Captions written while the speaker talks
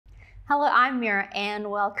Hello, I'm Mira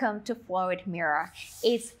and welcome to Flow with Mira.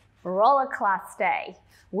 It's roller class day.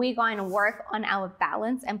 We're going to work on our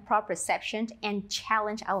balance and proprioception and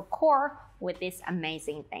challenge our core with this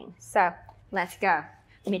amazing thing. So let's go.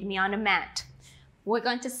 Meet me on the mat. We're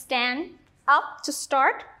going to stand up to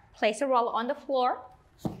start. Place a roller on the floor.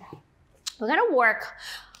 We're going to work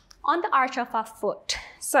on the arch of our foot.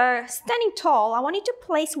 So standing tall, I want you to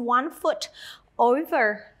place one foot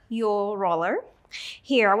over your roller.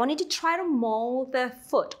 Here, I want you to try to mold the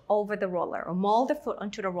foot over the roller or mold the foot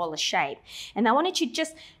onto the roller shape. And I want you to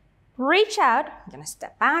just reach out. I'm going to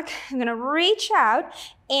step back. I'm going to reach out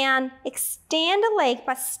and extend the leg,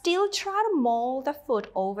 but still try to mold the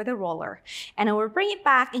foot over the roller. And I will bring it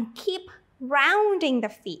back and keep rounding the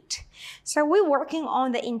feet. So we're working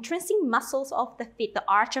on the intrinsic muscles of the feet, the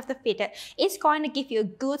arch of the feet. It's going to give you a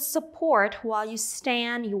good support while you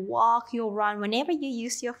stand, you walk, you run, whenever you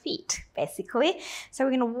use your feet, basically. So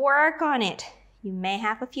we're going to work on it. You may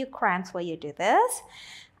have a few cramps while you do this,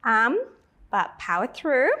 but power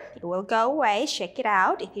through. It will go away. Shake it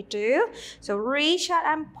out if you do. So reach out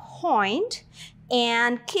and point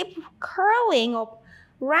and keep curling or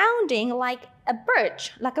rounding like a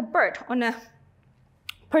bird on a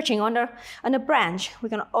perching on a branch. We're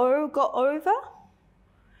gonna go over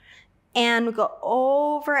and go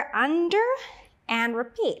over, under, and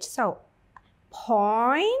repeat. So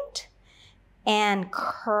point and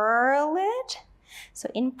curl it. So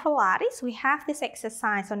in Pilates, we have this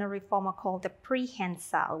exercise on a reformer called the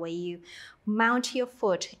prehensile, where you mount your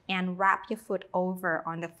foot and wrap your foot over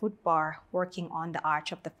on the foot bar, working on the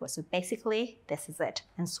arch of the foot. So basically, this is it,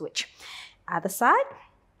 and switch. Other side.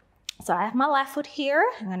 So I have my left foot here.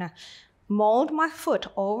 I'm gonna mold my foot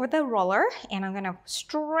over the roller, and I'm gonna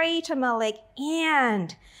straighten my leg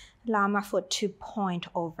and allow my foot to point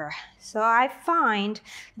over. So I find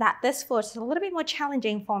that this foot is a little bit more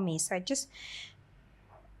challenging for me. So I just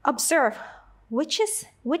observe which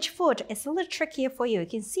foot is a little trickier for you. You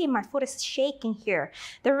can see my foot is shaking here.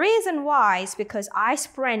 The reason why is because I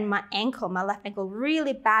sprained my ankle, my left ankle,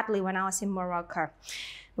 really badly when I was in Morocco.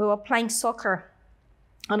 We were playing soccer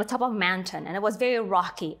on the top of a mountain, and it was very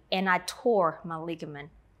rocky, and I tore my ligament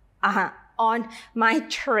on my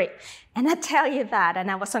trip. And I tell you that, and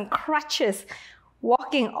I was on crutches,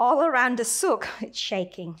 walking all around the souk. It's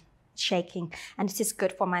shaking, and this is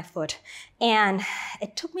good for my foot. And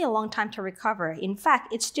it took me a long time to recover. In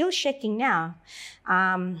fact, it's still shaking now.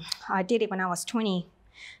 I did it when I was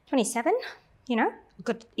 27, a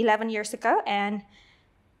good 11 years ago, and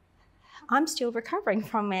I'm still recovering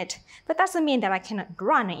from it. But that doesn't mean that I cannot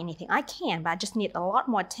run or anything. I can, but I just need a lot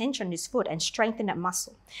more attention to this foot and strengthen that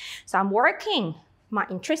muscle. So I'm working my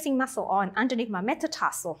intrinsic muscle on underneath my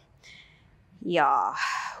metatarsal. Yeah,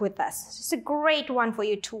 with this. It's a great one for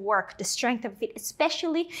you to work the strength of it,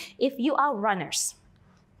 especially if you are runners.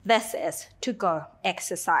 This is to-go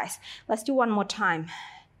exercise. Let's do one more time.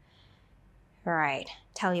 All right,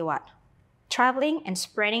 tell you what. Traveling and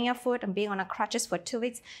spreading your foot and being on a crutches for 2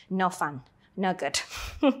 weeks, no fun, no good.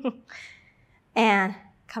 And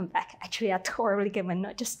come back. Actually, I tore a ligament,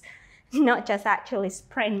 not just actually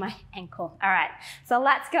sprained my ankle. All right, so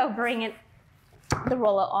let's go bring the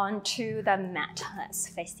roller onto the mat. Let's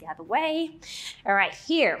face the other way. All right,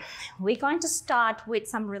 here, we're going to start with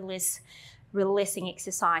some releasing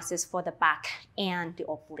exercises for the back and the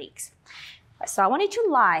obliques. So I want you to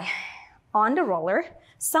lie on the roller,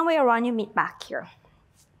 somewhere around your mid-back here.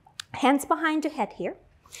 Hands behind your head here.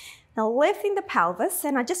 Now lifting the pelvis,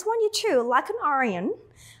 and I just want you to, like an iron,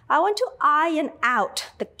 I want to iron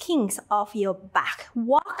out the kinks of your back.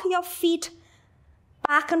 Walk your feet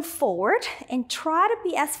back and forward and try to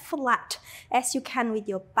be as flat as you can with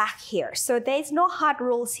your back here. So there's no hard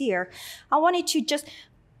rules here. I want you to just,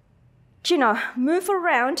 move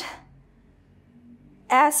around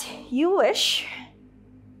as you wish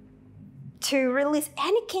to release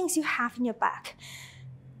any kinks you have in your back.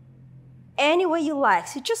 Any way you like.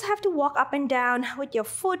 So you just have to walk up and down with your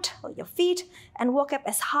foot or your feet and walk up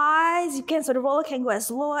as high as you can so the roller can go as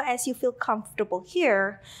low as you feel comfortable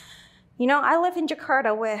here. I live in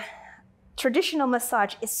Jakarta, where traditional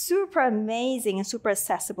massage is super amazing and super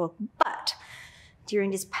accessible. But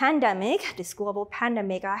during this pandemic, this global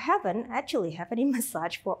pandemic, I haven't had any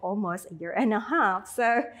massage for almost a year and a half.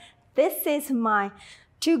 So this is my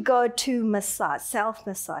to-go-to massage,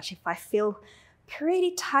 self-massage. If I feel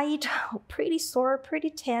pretty tight, or pretty sore,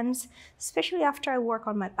 pretty tense, especially after I work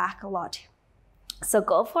on my back a lot. So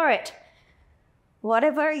go for it.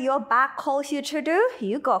 Whatever your back calls you to do,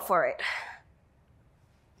 you go for it.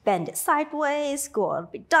 Bend it sideways, go a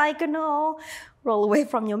bit diagonal, roll away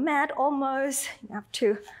from your mat almost. You have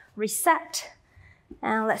to reset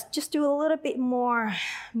And let's just do a little bit more,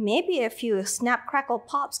 maybe a few snap, crackle,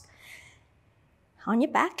 pops on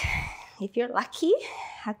your back. If you're lucky,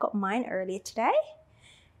 I got mine earlier today.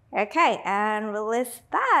 Okay, and release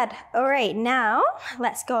that. All right, now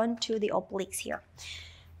let's go into the obliques here.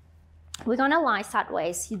 We're gonna lie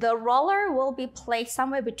sideways. The roller will be placed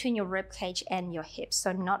somewhere between your rib cage and your hips,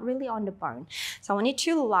 so not really on the bone. So I want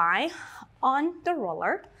you to lie on the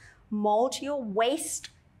roller, mold your waist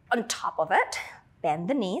on top of it, bend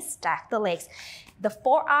the knees, stack the legs. The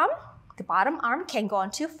forearm, the bottom arm can go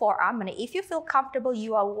onto your forearm, and if you feel comfortable,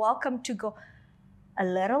 you are welcome to go a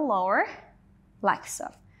little lower, like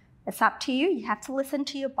so. It's up to you. You have to listen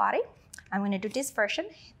to your body. I'm gonna do this version.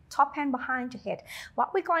 Top hand behind your head.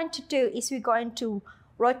 What we're going to do is we're going to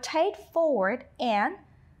rotate forward and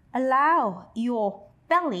allow your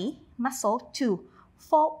belly muscle to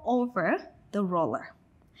fall over the roller.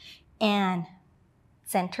 And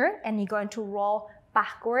center, and you're going to roll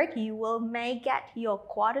backward. You may get your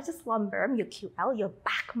quadratus lumborum, your QL, your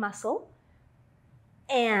back muscle.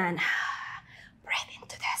 And breathe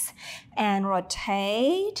into this. And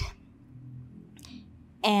rotate.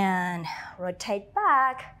 And rotate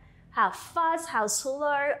back. How fast, how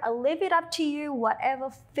slow, I'll leave it up to you, whatever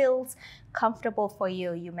feels comfortable for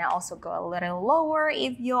you. You may also go a little lower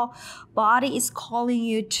if your body is calling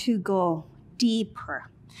you to go deeper.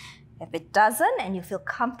 If it doesn't and you feel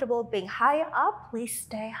comfortable being higher up, please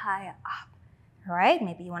stay higher up. All right,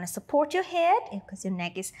 maybe you want to support your head because your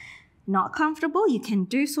neck is not comfortable. You can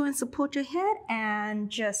do so and support your head and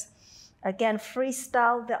just, again,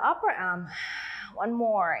 freestyle the upper arm. One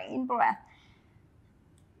more, in breath.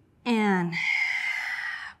 And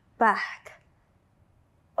back.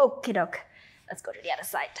 Okie doke. Let's go to the other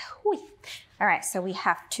side. Whee. All right, so we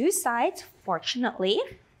have two sides, fortunately.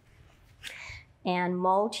 And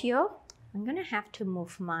mold your, I'm gonna have to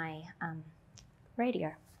move my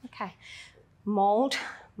radio. Okay. Mold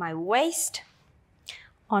my waist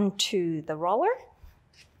onto the roller.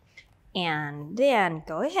 And then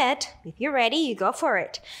go ahead. If you're ready, you go for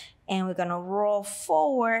it. And we're gonna roll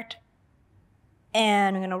forward.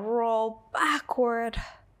 And we're gonna roll backward.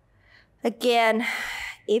 Again,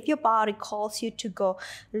 if your body calls you to go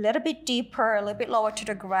a little bit deeper, a little bit lower to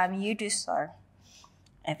the ground, you do so.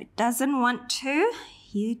 If it doesn't want to,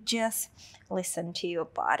 you just listen to your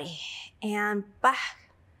body. And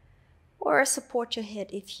back. Or support your head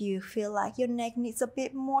if you feel like your neck needs a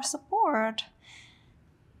bit more support.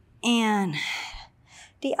 And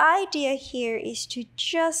the idea here is to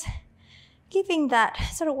just giving that,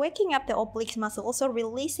 sort of waking up the oblique muscle, also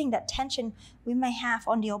releasing that tension we may have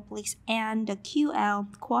on the obliques and the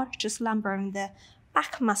QL, quadratus lumborum, the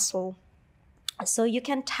back muscle. So you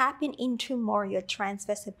can tap into more your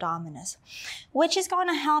transverse abdominis, which is going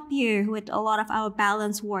to help you with a lot of our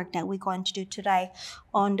balance work that we're going to do today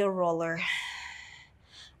on the roller.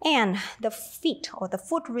 And the feet or the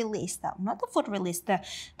foot release, not the foot release, the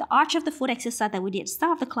arch of the foot exercise that we did at the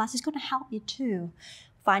start of the class is going to help you too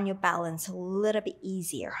find your balance a little bit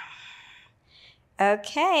easier.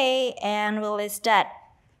 Okay, and release that.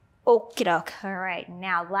 Okie doke. All right,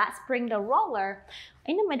 now let's bring the roller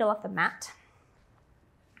in the middle of the mat.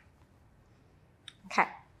 Okay,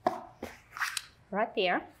 right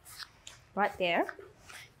there, right there.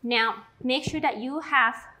 Now, make sure that you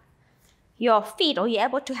have your feet, or you're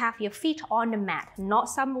able to have your feet on the mat, not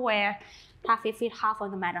somewhere, have your feet half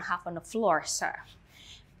on the mat and half on the floor. So,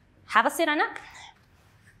 have a sit on it.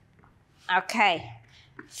 Okay,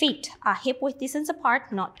 feet are hip width distance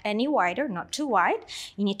apart, not any wider, not too wide.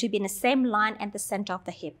 You need to be in the same line at the center of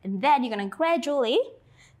the hip. And then you're gonna gradually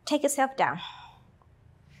take yourself down.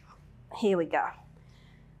 Here we go.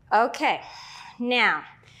 Okay, now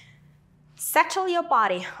settle your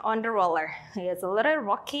body on the roller. It's a little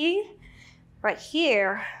rocky right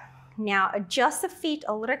here. Now adjust the feet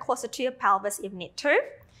a little closer to your pelvis if need to.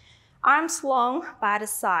 Arms long by the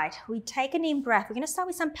side. We take an in breath. We're gonna start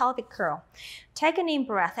with some pelvic curl. Take an in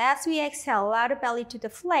breath. As we exhale, allow the belly to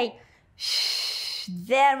deflate.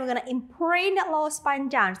 Then we're gonna imprint that lower spine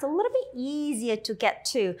down. It's a little bit easier to get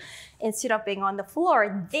to instead of being on the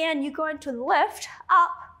floor. Then you're going to lift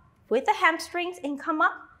up with the hamstrings and come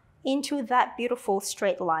up into that beautiful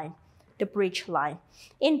straight line, the bridge line.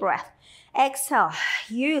 In breath. Exhale.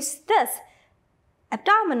 Use this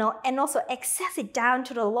abdominal and also access it down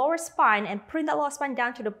to the lower spine and print the lower spine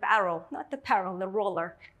down to the barrel, not the barrel, the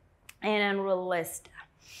roller. And then release.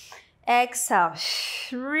 Exhale.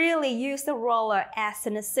 Really use the roller as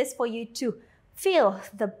an assist for you to feel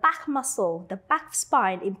the back muscle, the back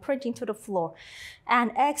spine imprinting to the floor.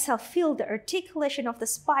 And exhale, feel the articulation of the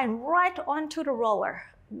spine right onto the roller.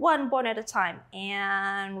 One bone at a time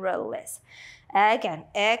and release. Again,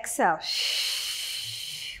 exhale.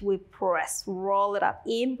 We press, roll it up.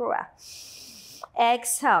 In breath.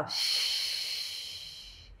 Exhale.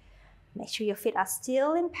 Make sure your feet are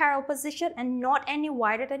still in parallel position and not any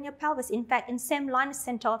wider than your pelvis. In fact, in same line,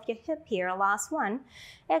 center of your hip here. Last one.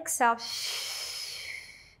 Exhale.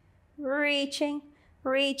 Reaching,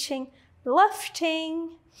 reaching,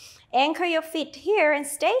 lifting. Anchor your feet here and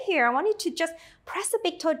stay here. I want you to just press the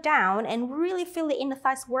big toe down and really feel the inner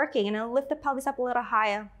thighs working, and then lift the pelvis up a little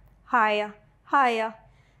higher, higher, higher.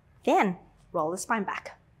 Then roll the spine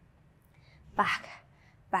back, back,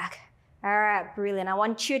 back. All right, brilliant. I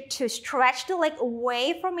want you to stretch the leg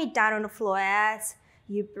away from me down on the floor as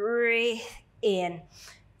you breathe in.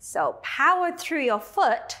 So power through your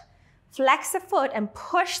foot, flex the foot and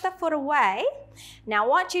push the foot away. Now I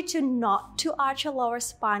want you to not to arch your lower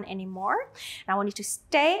spine anymore. And I want you to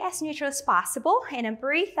stay as neutral as possible and then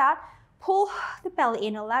breathe out, pull the belly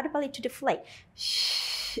in, allow the belly to deflate.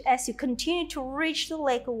 As you continue to reach the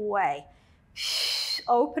leg away,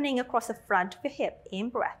 opening across the front of your hip, in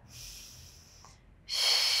breath.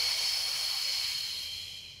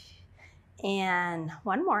 And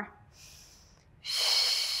one more.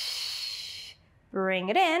 Bring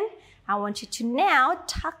it in. I want you to now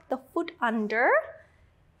tuck the foot under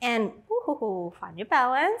and find your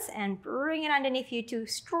balance and bring it underneath you to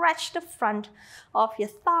stretch the front of your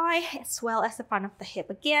thigh as well as the front of the hip.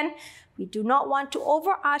 Again, we do not want to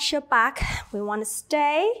overarch your back. We want to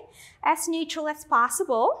stay as neutral as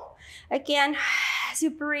possible. Again, as you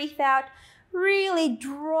breathe out, really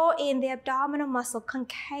draw in the abdominal muscle,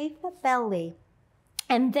 concave the belly.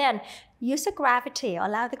 And then use the gravity,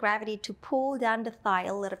 allow the gravity to pull down the thigh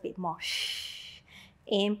a little bit more.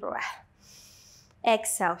 In breath.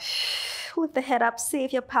 Exhale. Lift the head up, see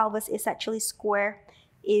if your pelvis is actually square,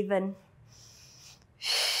 even.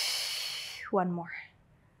 One more.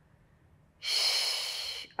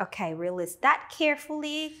 Okay, release that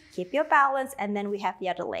carefully. Keep your balance, and then we have the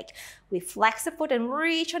other leg. We flex the foot and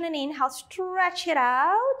reach on an inhale, stretch it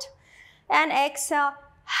out. And exhale.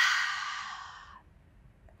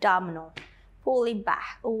 Abdominal, pulling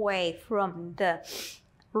back away from the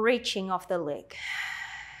reaching of the leg.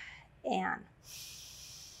 And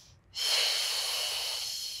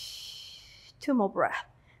 2 more breaths.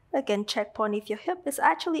 Again, checkpoint if your hip is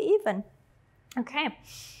actually even. Okay,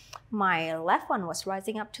 my left one was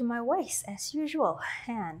rising up to my waist as usual.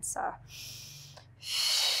 And so,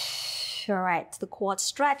 all right, the quad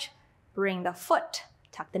stretch, bring the foot,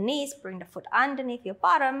 tuck the knees, bring the foot underneath your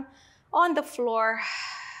bottom on the floor.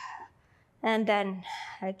 And then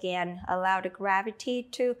again, allow the gravity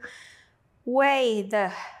to weigh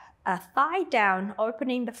the thigh down,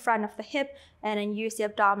 opening the front of the hip, and then use the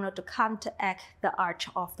abdominal to counteract the arch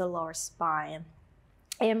of the lower spine.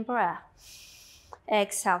 In breath.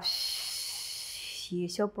 Exhale.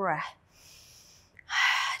 Use your breath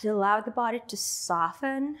to allow the body to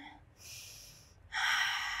soften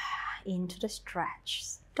into the stretch.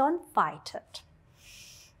 Don't fight it.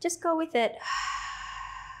 Just go with it.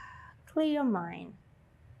 Clear your mind.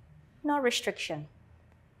 No restriction.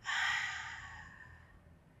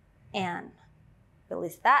 And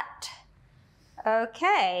release that.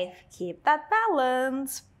 Okay, keep that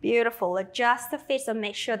balance. Beautiful. Adjust the feet, so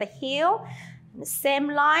make sure the heel in the same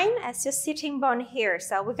line as your sitting bone here.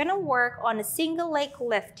 So we're gonna work on a single leg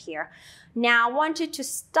lift here. Now I want you to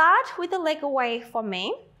start with the leg away from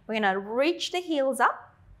me. We're gonna reach the heels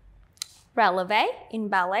up. Releve in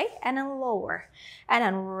ballet and then lower. And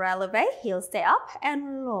then releve, heels stay up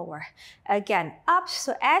and lower. Again, up.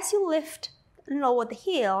 So as you lift and lower the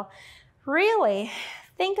heel, really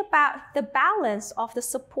think about the balance of the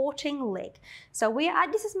supporting leg. So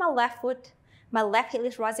this is my left foot. My left heel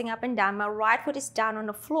is rising up and down. My right foot is down on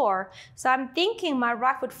the floor. So I'm thinking my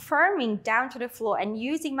right foot firming down to the floor and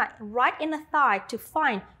using my right inner thigh to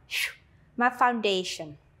find my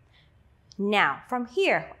foundation. Now, from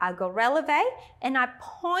here, I go releve and I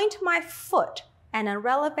point my foot and then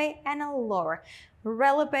releve and then lower.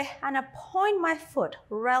 Releve and I point my foot,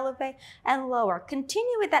 releve and lower.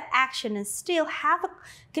 Continue with that action and still have a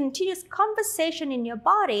continuous conversation in your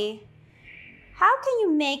body. How can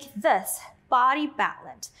you make this body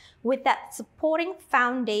balance with that supporting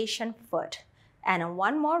foundation foot? And then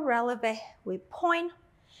one more releve, we point,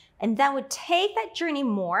 and then we take that journey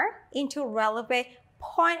more into releve,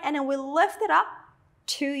 point, and then we lift it up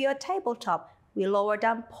to your tabletop. We lower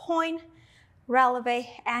down, point, releve,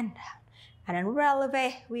 and down. And then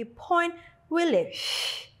releve, we point, we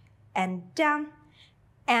lift, and down,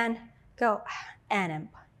 and go, and then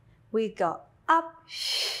we go up,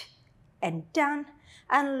 and down,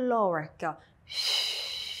 and lower, go,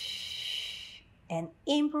 and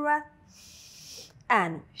in breath,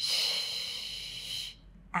 and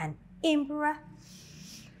in-breath,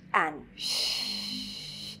 and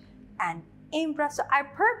in-breath. So I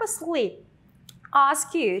purposely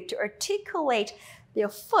ask you to articulate your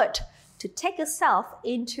foot to take yourself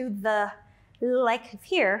into the leg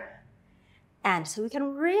here. And so we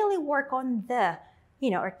can really work on the,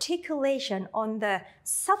 articulation, on the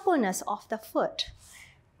suppleness of the foot.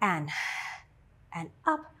 And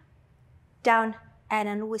up, down, and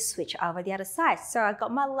then we switch over the other side. So I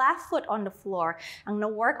got my left foot on the floor. I'm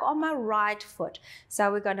gonna work on my right foot.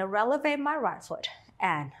 So we're gonna relevate my right foot.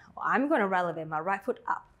 And I'm gonna relevate my right foot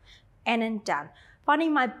up and then down.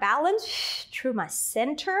 Finding my balance through my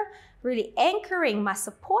center, really anchoring my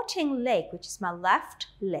supporting leg, which is my left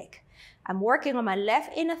leg. I'm working on my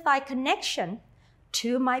left inner thigh connection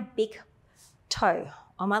to my big toe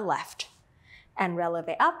on my left. And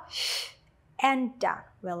relevate up and down.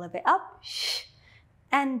 Relevate up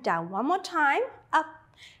and down. One more time. Up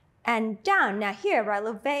and down. Now here,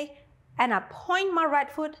 relevate, and I point my right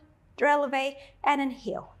foot, relevate, and then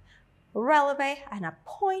heel. Relevate, and I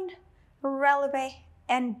point, relevate,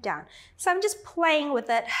 and down. So I'm just playing with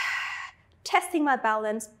it, testing my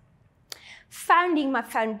balance, finding my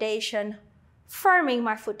foundation, firming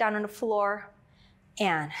my foot down on the floor,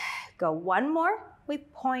 and go one more. We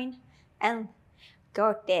point and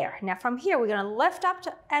go there. Now from here, we're gonna lift up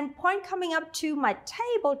and point coming up to my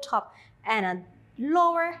tabletop and a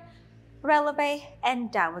lower, relevate, and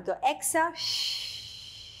down. We go exhale.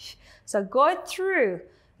 So go through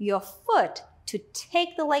your foot to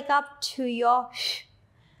take the leg up to your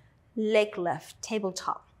leg lift,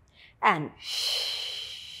 tabletop. And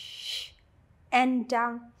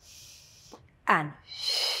down, and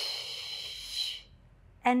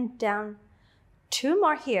down. Two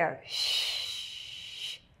more here.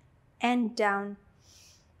 And down.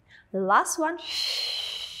 Last one.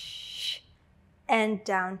 And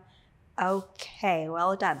down. Okay,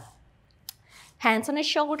 well done. Hands on the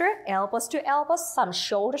shoulder, elbows to elbows, some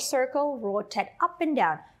shoulder circle, rotate up and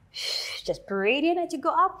down. Just breathe in as you go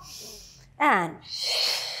up. And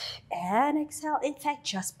exhale. In fact,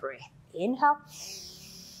 just breathe. Inhale.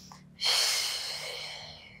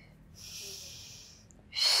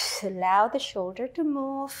 Allow the shoulder to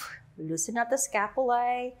move. Loosen up the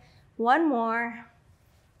scapulae. One more.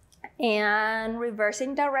 And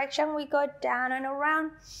reversing direction, we go down and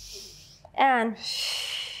around. And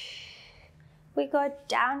we go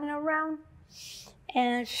down and around.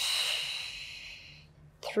 And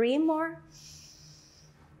three more.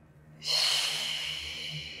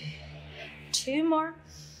 Two more.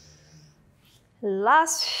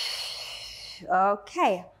 Last.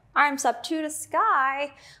 Okay. Arms up to the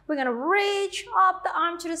sky. We're gonna reach up the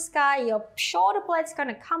arm to the sky. Your shoulder blade's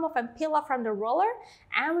gonna come off and peel off from the roller,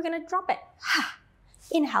 and we're gonna drop it.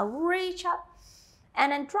 Inhale, reach up,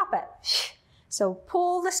 and then drop it. So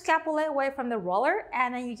pull the scapula away from the roller,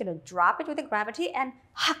 and then you're gonna drop it with the gravity and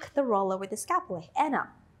huck the roller with the scapula, and up.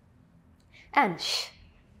 And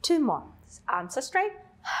two more. Arms are straight.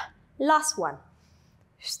 Last one.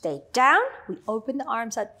 Stay down. We open the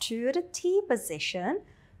arms up to the T position.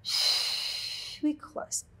 We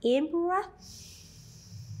close. In breath.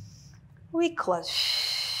 We close.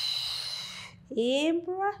 In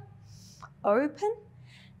breath. Open.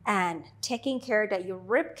 And taking care that your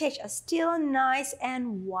rib cage are still nice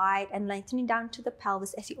and wide and lengthening down to the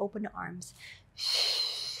pelvis as you open the arms.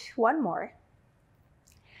 One more.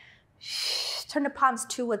 Turn the palms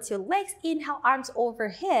towards your legs. Inhale, arms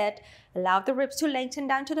overhead. Allow the ribs to lengthen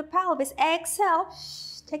down to the pelvis. Exhale.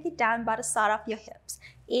 Take it down by the side of your hips.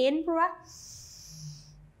 In breath.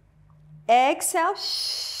 Exhale.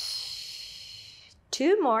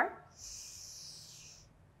 Two more.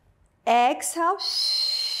 Exhale.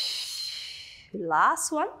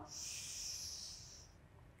 Last one.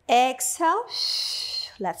 Exhale.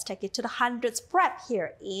 Let's take it to the 100th breath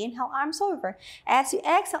here. Inhale, arms over. As you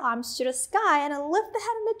exhale, arms to the sky, and then lift the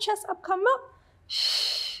head and the chest up. Come up.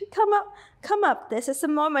 Come up. Come up. This is the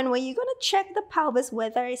moment where you're going to check the pelvis,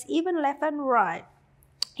 whether it's even left and right.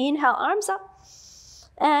 Inhale, arms up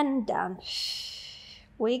and down.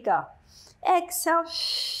 We go. Exhale.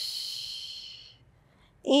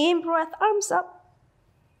 In breath, arms up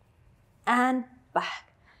and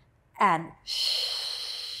back. And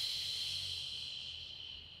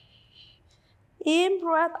in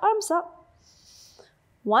breath, arms up.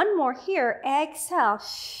 One more here. Exhale.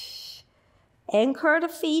 Anchor the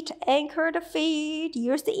feet, anchor the feet.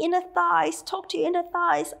 Use the inner thighs, talk to your inner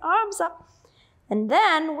thighs, arms up. And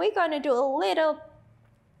then we're going to do a little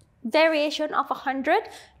variation of 100.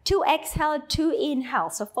 2 exhale, 2 inhale.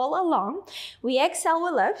 So follow along. We exhale, we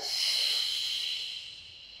lift.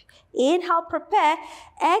 Inhale, prepare.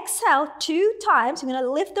 Exhale 2 times. You're going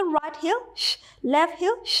to lift the right heel, left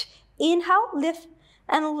heel. Inhale, lift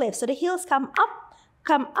and lift. So the heels come up,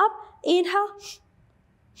 come up. Inhale.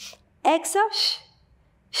 Exhale.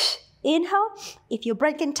 Inhale. If your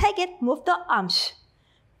brain can take it, move the arms.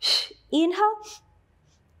 Inhale.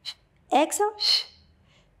 Exhale.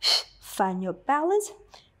 Find your balance.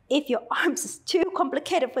 If your arms is too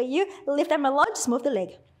complicated for you, lift them alone, just move the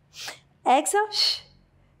leg. Exhale.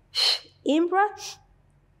 In breath.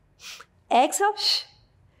 Exhale.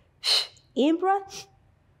 In breath.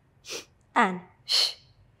 And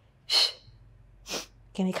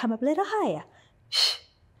can we come up a little higher?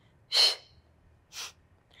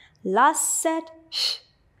 Last set.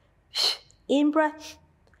 In breath.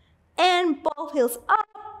 And both heels up,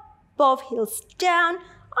 both heels down.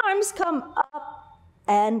 Arms come up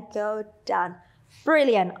and go down.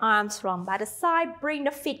 Brilliant. Arms from by the side. Bring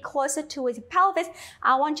the feet closer towards your pelvis.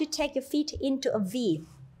 I want you to take your feet into a V.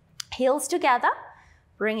 Heels together.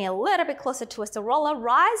 Bring it a little bit closer towards the roller.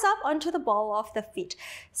 Rise up onto the ball of the feet.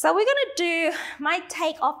 So we're going to do my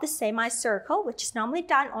take of the semicircle, which is normally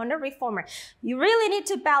done on the reformer. You really need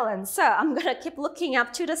to balance. So I'm going to keep looking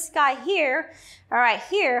up to the sky here. All right,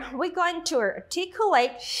 here we're going to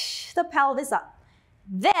articulate the pelvis up.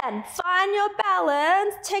 Then find your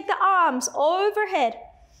balance. Take the arms overhead.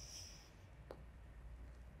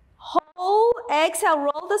 Hold. Exhale.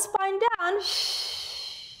 Roll the spine down.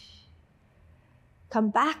 Come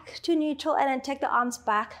back to neutral and then take the arms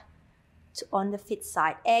back to on the feet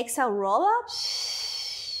side. Exhale, roll up.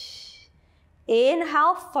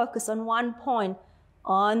 Inhale, focus on one point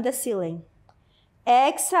on the ceiling.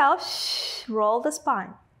 Exhale, roll the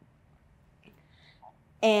spine.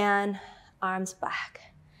 And arms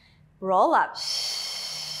back. Roll up.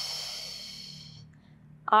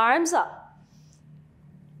 Arms up.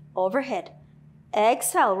 Overhead.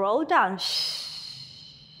 Exhale, roll down.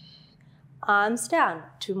 Arms down.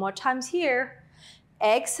 2 more times here.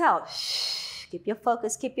 Exhale. Keep your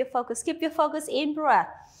focus, keep your focus, keep your focus. In breath.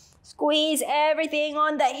 Squeeze everything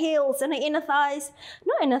on the heels and the inner thighs.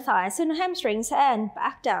 Not inner thighs, inner hamstrings, and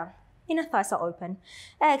back down. Inner thighs are open.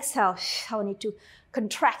 Exhale. I will need to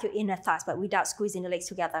contract your inner thighs, but without squeezing the legs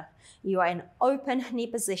together. You are in open knee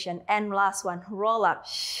position. And last one, roll up.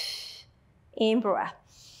 In breath.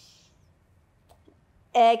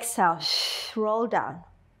 Exhale. Roll down.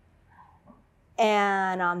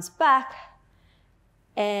 And arms back.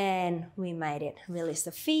 And we made it. Release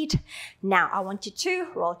the feet. Now I want you to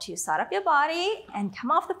roll to your side of your body and come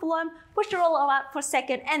off the floor. Push the roller out for a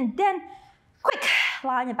second and then quick,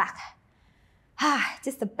 lie on your back.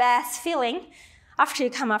 Just the best feeling. After you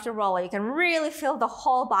come off the roller, you can really feel the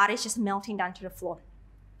whole body just melting down to the floor.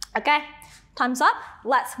 Okay, time's up.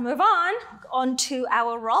 Let's move on to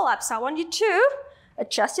our roll up. So I want you to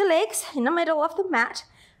adjust your legs in the middle of the mat.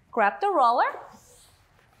 Grab the roller.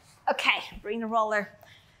 Okay, bring the roller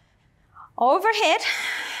overhead,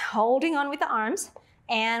 holding on with the arms.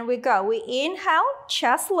 And we go. We inhale,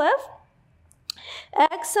 chest lift.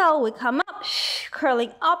 Exhale, we come up,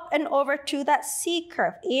 curling up and over to that C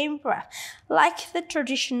curve. In breath, like the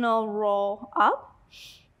traditional roll up.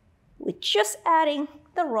 We're just adding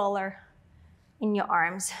the roller in your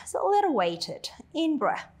arms. So a little weighted. In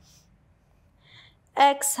breath.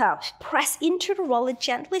 Exhale, press into the roller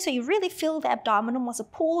gently so you really feel the abdominal muscle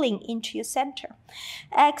pulling into your center.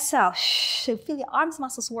 Exhale, so feel your arms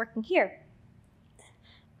muscles working here.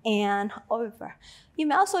 And over. You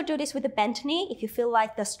may also do this with a bent knee if you feel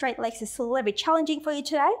like the straight legs is a little bit challenging for you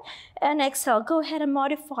today. And exhale, go ahead and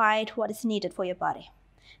modify what is needed for your body.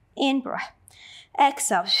 In breath.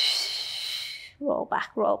 Exhale, roll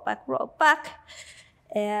back, roll back, roll back.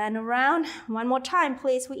 And around. One more time,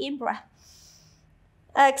 please, we in breath.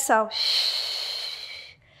 Exhale.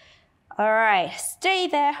 All right, stay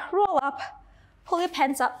there, roll up, pull your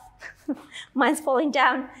pants up. Mine's falling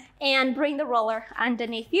down. And bring the roller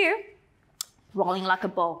underneath you, rolling like a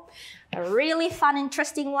ball. A really fun,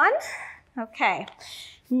 interesting one. Okay,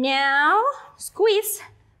 now squeeze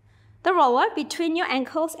the roller between your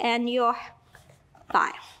ankles and your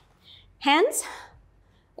thigh. Hands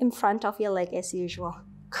in front of your leg as usual.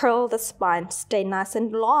 Curl the spine, stay nice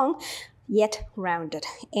and long, yet rounded.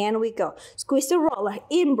 And we go. Squeeze the roller,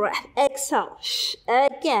 in breath, exhale.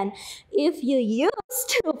 Again, if you're used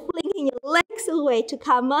to flinging your legs away to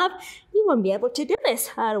come up, you won't be able to do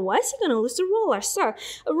this. Otherwise, you're going to lose the roller. So,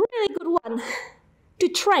 a really good one to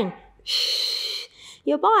train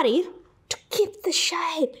your body to keep the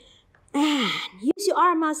shape. And use your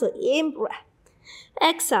arm muscle, in breath.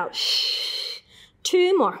 Exhale.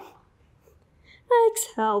 2 more.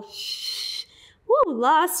 Exhale. Whoa,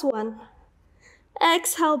 last one.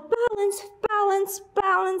 Exhale, balance, balance,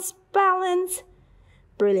 balance, balance.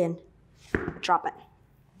 Brilliant. Drop it.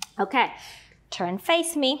 Okay, turn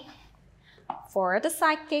face me. Forward the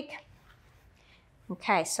side kick.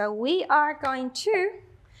 Okay, so we are going to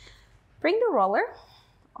bring the roller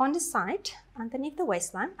on the side underneath the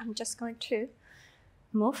waistline. I'm just going to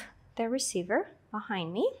move the receiver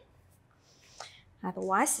behind me.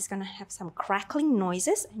 Otherwise, it's going to have some crackling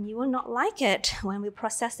noises and you will not like it when we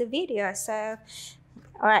process the video. So,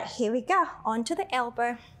 all right, here we go. Onto the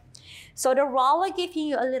elbow. So the roller giving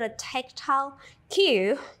you a little tactile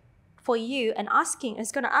cue for you and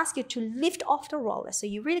it's going to ask you to lift off the roller. So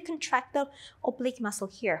you really contract the oblique muscle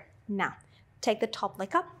here. Now, take the top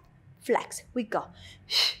leg up, flex. We go.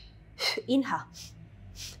 Inhale.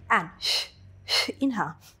 And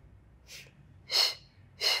inhale.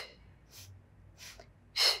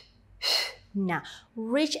 Now,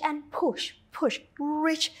 reach and push, push,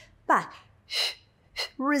 reach back,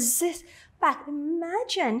 resist back.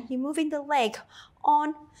 Imagine you're moving the leg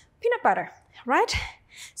on peanut butter, right?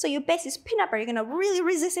 So your base is peanut butter. You're gonna really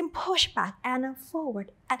resist and push back and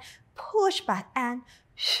forward and push back and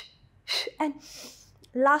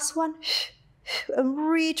last one, and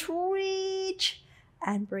reach, reach,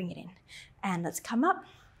 and bring it in. And let's come up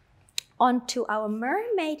onto our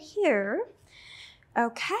mermaid here.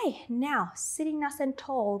 Okay, now sitting nice and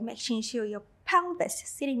tall, making sure your pelvis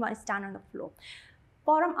sitting bone is down on the floor.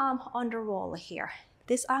 Bottom arm on the roller here.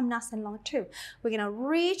 This arm nice and long too. We're gonna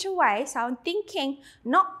reach away. So I'm thinking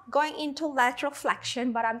not going into lateral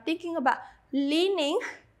flexion, but I'm thinking about leaning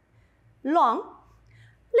long,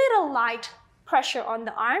 little light pressure on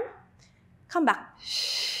the arm. Come back.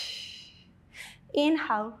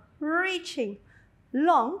 Inhale, reaching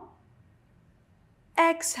long.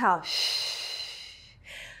 Exhale.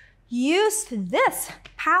 Use this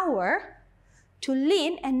power to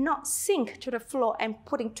lean and not sink to the floor and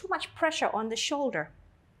putting too much pressure on the shoulder.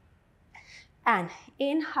 And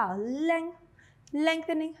inhale,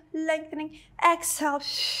 lengthening, lengthening. Exhale.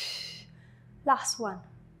 Last one.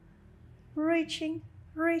 Reaching,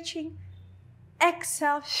 reaching.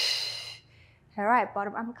 Exhale. All right,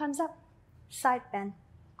 bottom arm comes up. Side bend,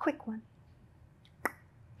 quick one.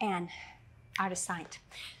 And other side.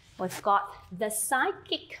 We've got the side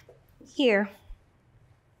kick here.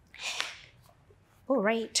 All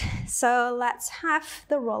right, so let's have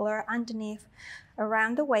the roller underneath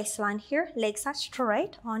around the waistline here. Legs are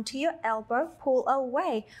straight onto your elbow. Pull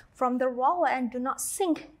away from the roller and do not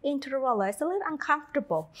sink into the roller. It's a little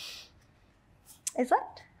uncomfortable. Is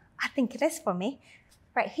it? I think it is for me.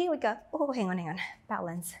 Right, here we go. Oh, hang on.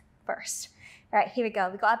 Balance first. All right, here we go.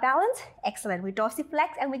 We got our balance. Excellent. We dorsiflex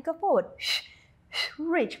and we go forward.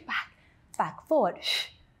 Reach back, back, forward.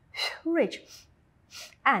 Reach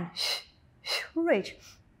and reach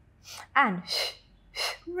and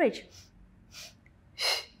reach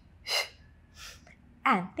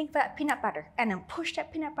and think about peanut butter and then push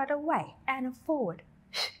that peanut butter away and forward.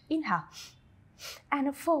 Inhale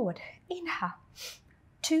and forward. Inhale.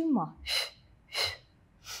 Two more.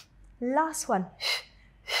 Last one.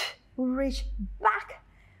 Reach back.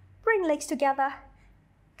 Bring legs together.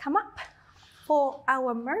 Come up for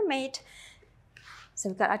our mermaid. So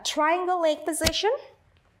we've got a triangle leg position.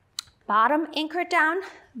 Bottom anchor down.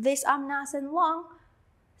 This arm nice and long.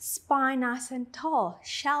 Spine nice and tall.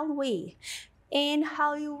 Shall we?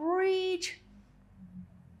 Inhale, you reach.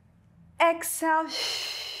 Exhale.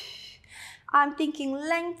 I'm thinking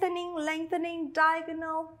lengthening, lengthening,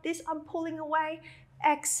 diagonal. This I'm pulling away.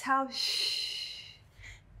 Exhale.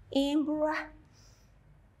 In breath.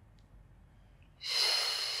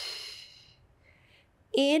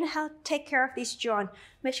 Inhale, take care of this joint.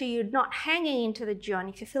 Make sure you're not hanging into the joint.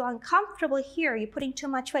 If you feel uncomfortable here, you're putting too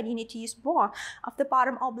much weight, you need to use more of the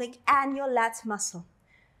bottom oblique and your lats muscle.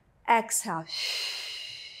 Exhale.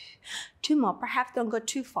 Two more, perhaps don't go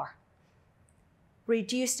too far.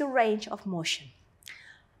 Reduce the range of motion.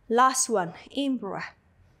 Last one, in breath.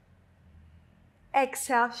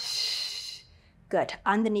 Exhale. Good.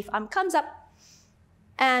 Underneath arm comes up.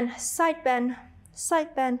 And side bend,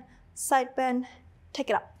 side bend, side bend. Take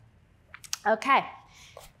it up. Okay.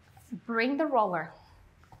 Bring the roller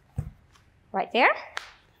right there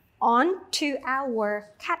onto our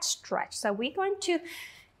cat stretch. So we're going to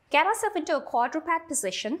get ourselves into a quadruped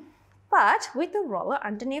position, but with the roller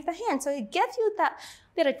underneath the hand. So it gives you that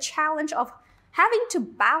little challenge of having to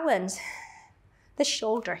balance the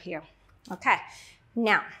shoulder here. Okay.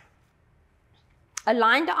 Now,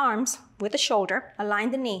 align the arms with the shoulder,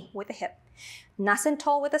 align the knee with the hip. Nice and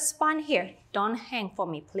tall with the spine here. Don't hang for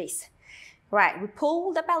me, please. Right, we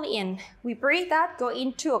pull the belly in. We breathe out, go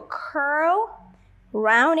into a curl,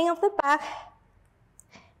 rounding of the back,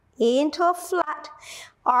 into a flat,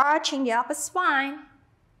 arching the upper spine.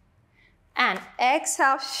 And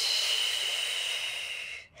exhale.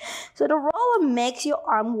 So the roller makes your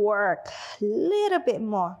arm work a little bit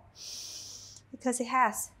more because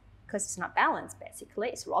it's not balanced basically.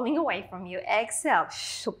 It's rolling away from you. Exhale.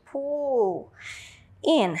 So pull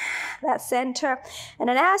in that center. And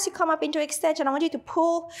then as you come up into extension, I want you to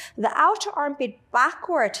pull the outer armpit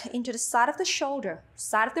backward into the side of the shoulder,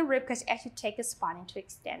 side of the rib cage as you take the spine into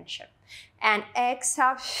extension. And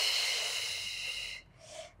exhale.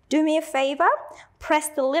 Do me a favor, press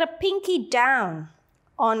the little pinky down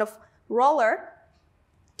on the roller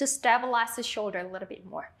to stabilize the shoulder a little bit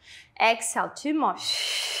more. Exhale, 2 more.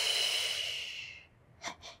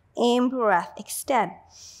 In breath, extend.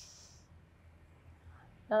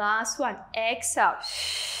 The last one, exhale.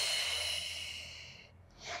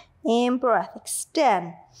 In breath,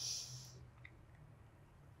 extend.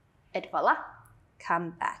 And voila, come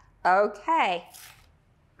back. Okay.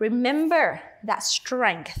 Remember that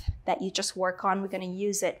strength that you just work on. We're going to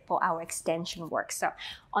use it for our extension work. So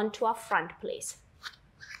onto our front, please.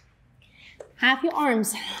 Have your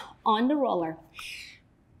arms on the roller.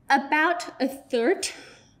 About a third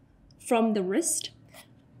from the wrist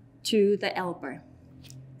to the elbow.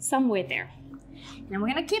 Somewhere there. Now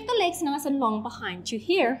we're going to keep the legs nice and long behind you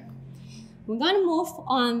here. We're going to move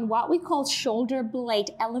on what we call shoulder blade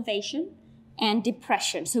elevation and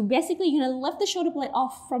depression. So basically, you're gonna lift the shoulder blade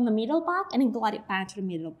off from the middle back and then glide it back to the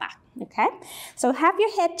middle back, okay? So have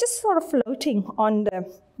your head just sort of floating on the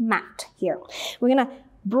mat here. We're gonna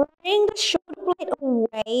bring the shoulder blade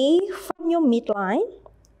away from your midline,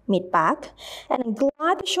 mid-back, and then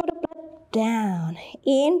glide the shoulder blade down.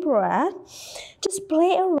 In breath, just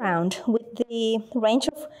play around with the range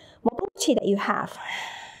of mobility that you have.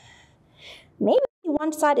 Maybe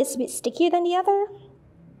one side is a bit stickier than the other.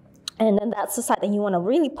 And then that's the side that you want to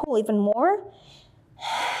really pull even more.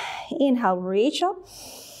 Inhale, reach up.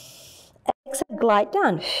 Exhale, glide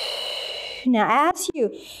down. Now as you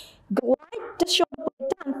glide the shoulder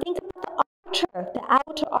blade down, think about the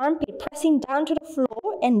outer armpit pressing down to the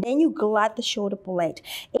floor, and then you glide the shoulder blade.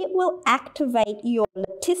 It will activate your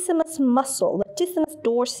latissimus muscle, latissimus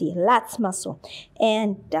dorsi, lats muscle,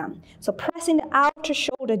 and down. So pressing the outer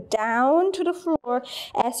shoulder down to the floor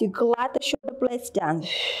as you glide the shoulder blades down.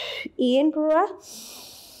 In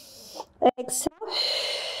breath. Exhale.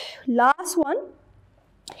 Last one.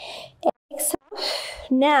 Exhale.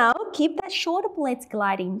 Now keep that shoulder blades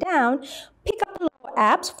gliding down. Pick up the lower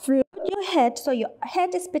abs, float your head so your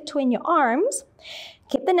head is between your arms.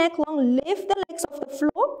 Keep the neck long, lift the legs off the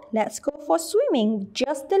floor. Let's go for swimming.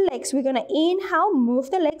 Just the legs. We're gonna inhale, move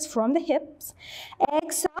the legs from the hips.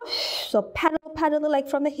 Exhale. So paddle the leg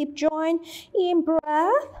from the hip joint. In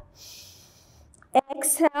breath.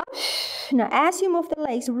 Exhale. Now as you move the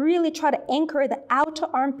legs, really try to anchor the outer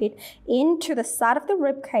armpit into the side of the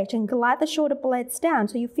rib cage and glide the shoulder blades down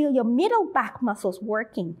so you feel your middle back muscles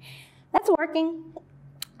working. That's working.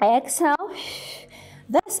 Exhale.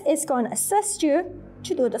 This is going to assist you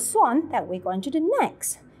to do the swan that we're going to do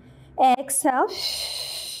next. Exhale.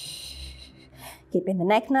 Keeping the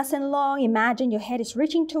neck nice and long. Imagine your head is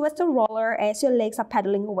reaching towards the roller as your legs are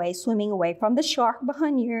paddling away, swimming away from the shark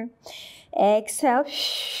behind you. Exhale.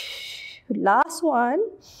 Last one.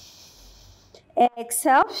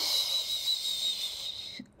 Exhale.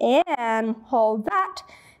 And hold that.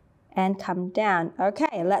 And come down.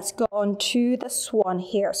 Okay, let's go on to the swan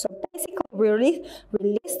here. So basically,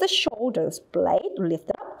 release the shoulders blade, lift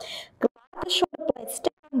it up, glide the shoulder blades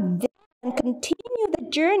down, then continue the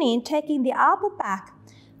journey in taking the upper back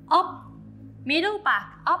up, middle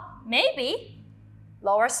back up, maybe,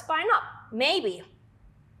 lower spine up, maybe,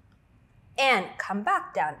 and come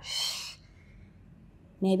back down.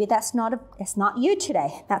 Maybe that's not you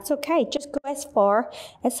today. That's okay. Just go as far,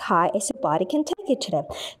 as high as your body can take it today.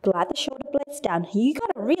 Glide the shoulder blades down. You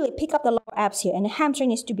gotta really pick up the lower abs here, and the hamstring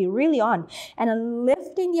needs to be really on. And then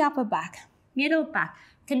lifting the upper back, middle back.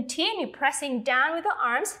 Continue pressing down with the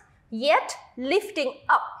arms, yet lifting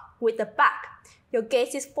up with the back. Your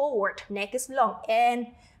gaze is forward, neck is long, and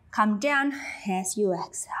come down as you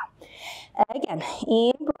exhale. Again,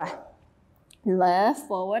 in breath. Left,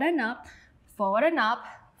 forward and up. Forward and up,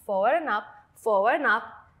 forward and up, forward and up,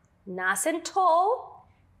 nice and tall,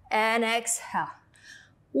 and exhale.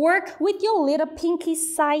 Work with your little pinky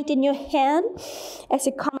side in your hand as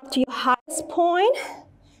you come up to your highest point,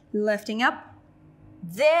 lifting up.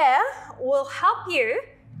 There will help you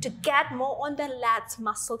to get more on the lats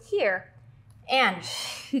muscle here. And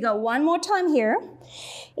you go one more time here.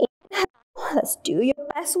 Inhale. Let's do your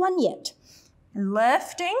best one yet.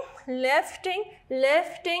 Lifting, lifting,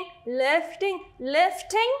 lifting, lifting,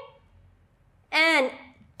 lifting. And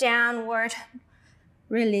downward.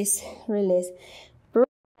 Release, release.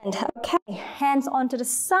 Brilliant. Okay, hands onto the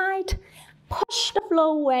side. Push the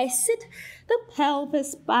floor away. Sit the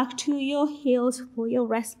pelvis back to your heels for your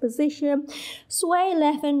rest position. Sway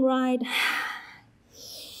left and right.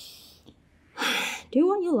 Do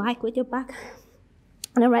what you like with your back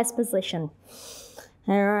in a rest position.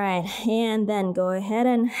 All right, and then go ahead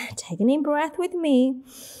and take a deep breath with me.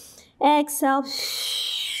 Exhale,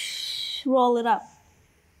 roll it up.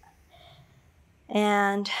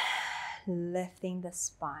 And lifting the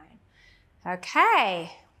spine.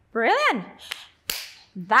 Okay, brilliant.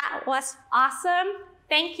 That was awesome.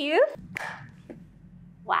 Thank you.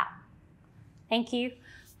 Wow. Thank you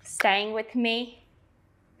for staying with me.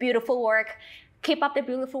 Beautiful work. Keep up the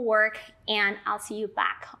beautiful work, and I'll see you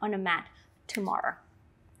back on the mat tomorrow.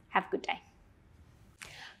 Have a good day.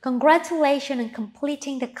 Congratulations on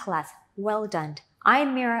completing the class. Well done.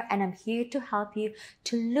 I'm Mira, and I'm here to help you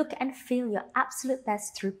to look and feel your absolute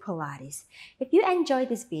best through Pilates. If you enjoyed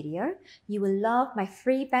this video, you will love my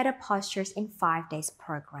free Better Postures in 5 Days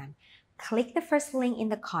program. Click the first link in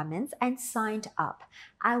the comments and sign up.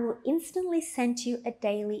 I will instantly send you a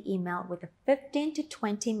daily email with a 15 to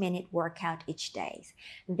 20 minute workout each day.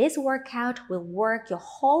 This workout will work your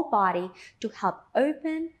whole body to help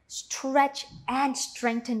open, stretch, and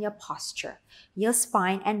strengthen your posture. Your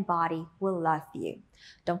spine and body will love you.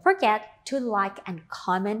 Don't forget to like and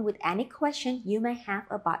comment with any question you may have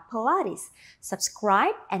about Pilates.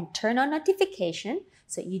 Subscribe and turn on notification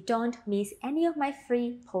so you don't miss any of my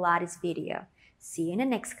free Pilates video. See you in the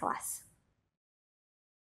next class.